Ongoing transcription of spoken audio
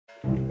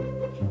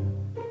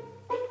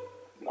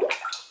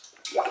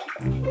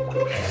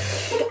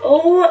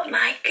Oh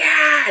my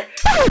god.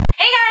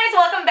 Hey guys,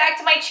 welcome back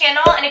to my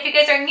channel, and if you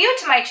guys are new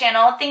to my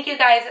channel, thank you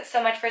guys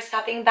so much for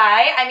stopping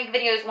by. I make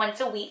videos once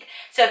a week,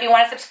 so if you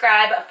want to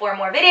subscribe for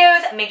more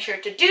videos, make sure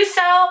to do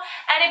so.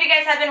 And if you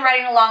guys have been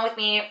riding along with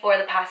me for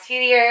the past few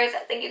years,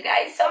 thank you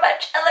guys so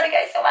much. I love you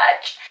guys so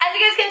much. As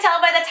you guys can tell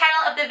by the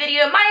title of the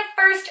video, my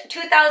first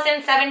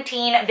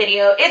 2017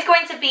 video is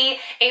going to be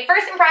a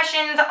first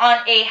impressions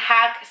on a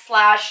hack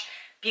slash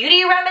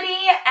beauty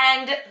remedy,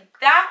 and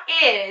that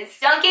is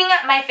dunking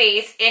my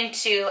face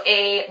into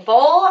a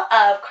bowl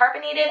of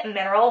carbonated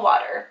mineral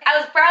water. I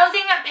was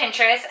browsing on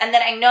Pinterest, and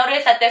then I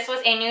noticed that this was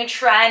a new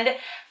trend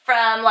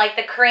from like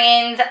the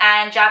Koreans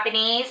and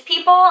Japanese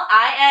people.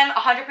 I am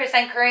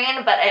 100%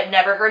 Korean, but I've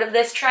never heard of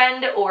this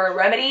trend or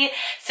remedy,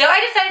 so I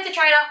decided to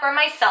try it out for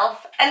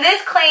myself. And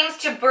this claims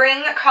to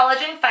bring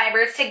collagen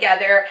fibers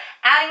together,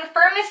 adding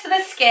firmness to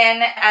the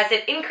skin as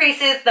it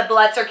increases the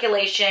blood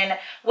circulation,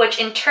 which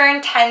in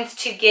turn tends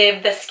to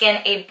give the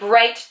skin a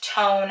bright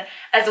tone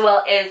as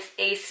well as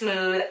a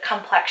smooth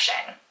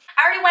complexion.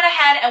 I already went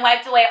ahead and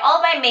wiped away all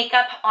of my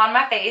makeup on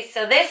my face,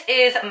 so this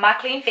is my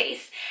clean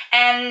face.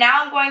 And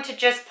now I'm going to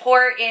just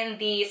pour in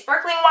the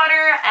sparkling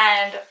water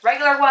and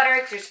regular water,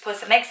 because you're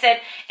supposed to mix it,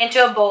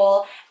 into a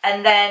bowl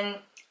and then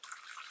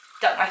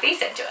dunk my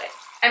face into it.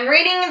 I'm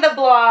reading the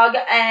blog,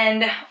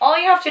 and all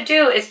you have to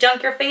do is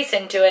dunk your face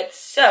into it.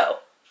 So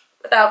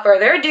without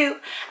further ado,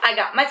 I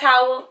got my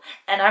towel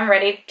and I'm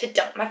ready to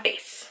dunk my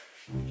face.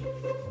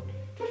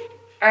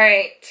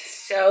 Alright,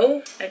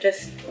 so I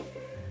just...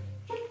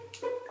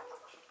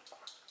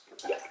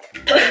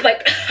 Oh my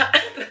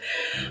god.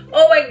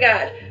 Oh my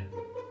god.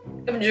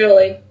 I'm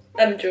drooling.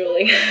 I'm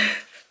drooling.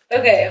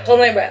 Okay, hold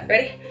my breath.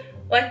 Ready?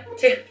 1,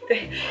 2,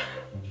 3.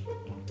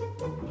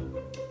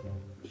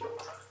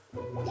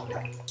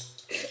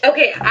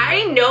 Okay,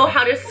 I know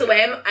how to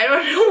swim. I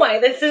don't know why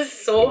this is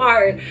so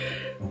hard.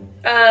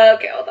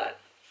 Okay, hold on.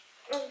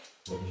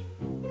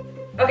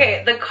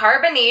 Okay, the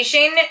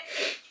carbonation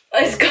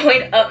is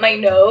going up my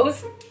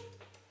nose.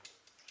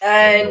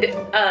 And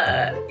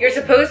you're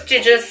supposed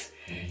to just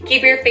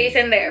keep your face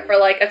in there for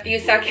like a few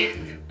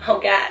seconds. Oh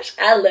gosh,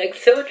 I look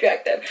so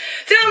attractive.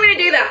 So I'm gonna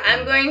do that.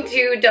 I'm going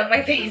to dunk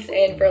my face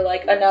in for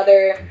like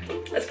another,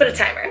 let's put a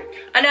timer,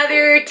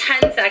 another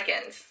 10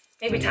 seconds.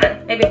 Maybe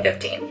 10, maybe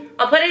 15.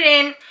 I'll put it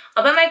in,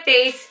 I'll put my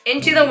face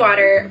into the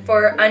water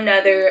for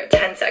another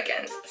 10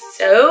 seconds.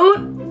 So,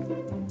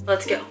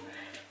 let's go.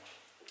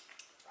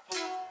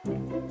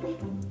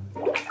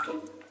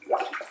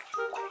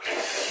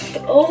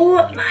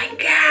 Oh my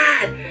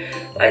god.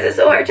 Why is it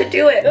so hard to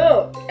do it?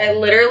 Oh, I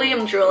literally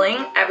am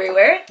drooling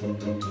everywhere.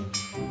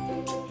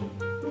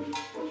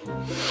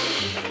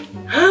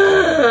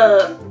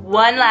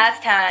 One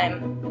last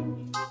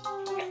time.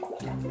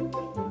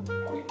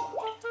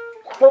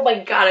 Oh my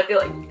god, I feel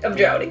like I'm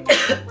drowning.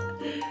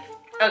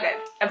 Okay,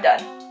 I'm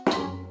done.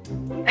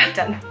 I'm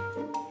done.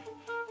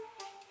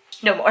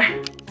 No more.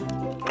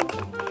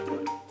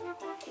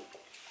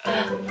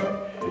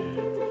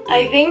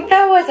 I think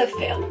that was a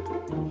fail.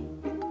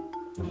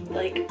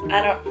 Like,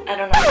 I don't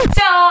know.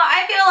 So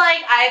I feel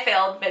like I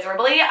failed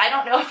miserably. I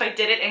don't know if I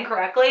did it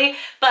incorrectly,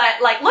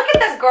 but like, look at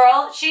this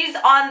girl. She's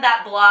on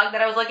that blog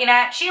that I was looking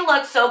at. She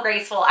looked so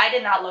graceful. I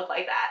did not look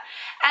like that.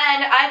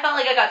 And I felt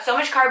like I got so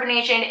much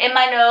carbonation in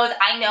my nose.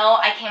 I know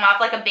I came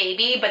off like a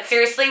baby, but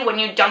seriously, when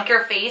you dunk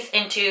your face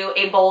into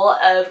a bowl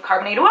of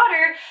carbonated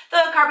water,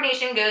 the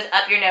carbonation goes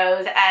up your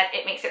nose and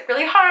it makes it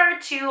really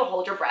hard to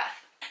hold your breath.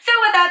 So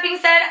with that being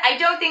said, I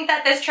don't think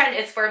that this trend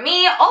is for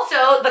me.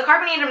 Also, the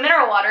carbonated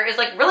mineral water is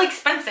like really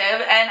expensive,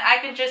 and I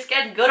could just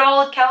get good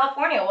old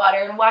California water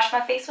and wash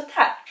my face with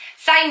that.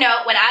 Side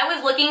note, when I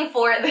was looking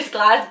for this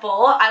glass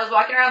bowl, I was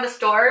walking around the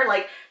store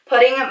like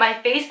putting my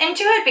face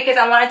into it because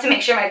I wanted to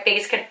make sure my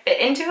face could fit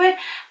into it,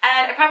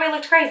 and it probably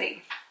looked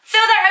crazy. So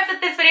that wraps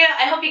up this video.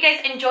 I hope you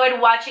guys enjoyed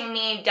watching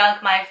me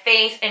dunk my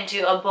face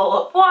into a bowl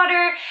of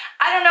water.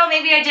 I don't know,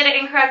 maybe I did it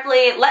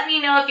incorrectly. Let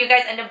me know if you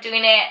guys end up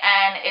doing it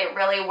and it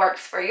really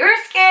works for your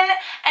skin.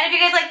 And if you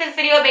guys like this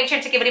video, make sure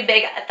to give it a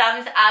big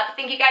thumbs up.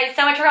 Thank you guys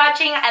so much for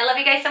watching. I love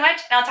you guys so much,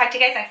 and I'll talk to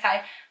you guys next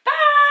time.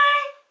 Bye!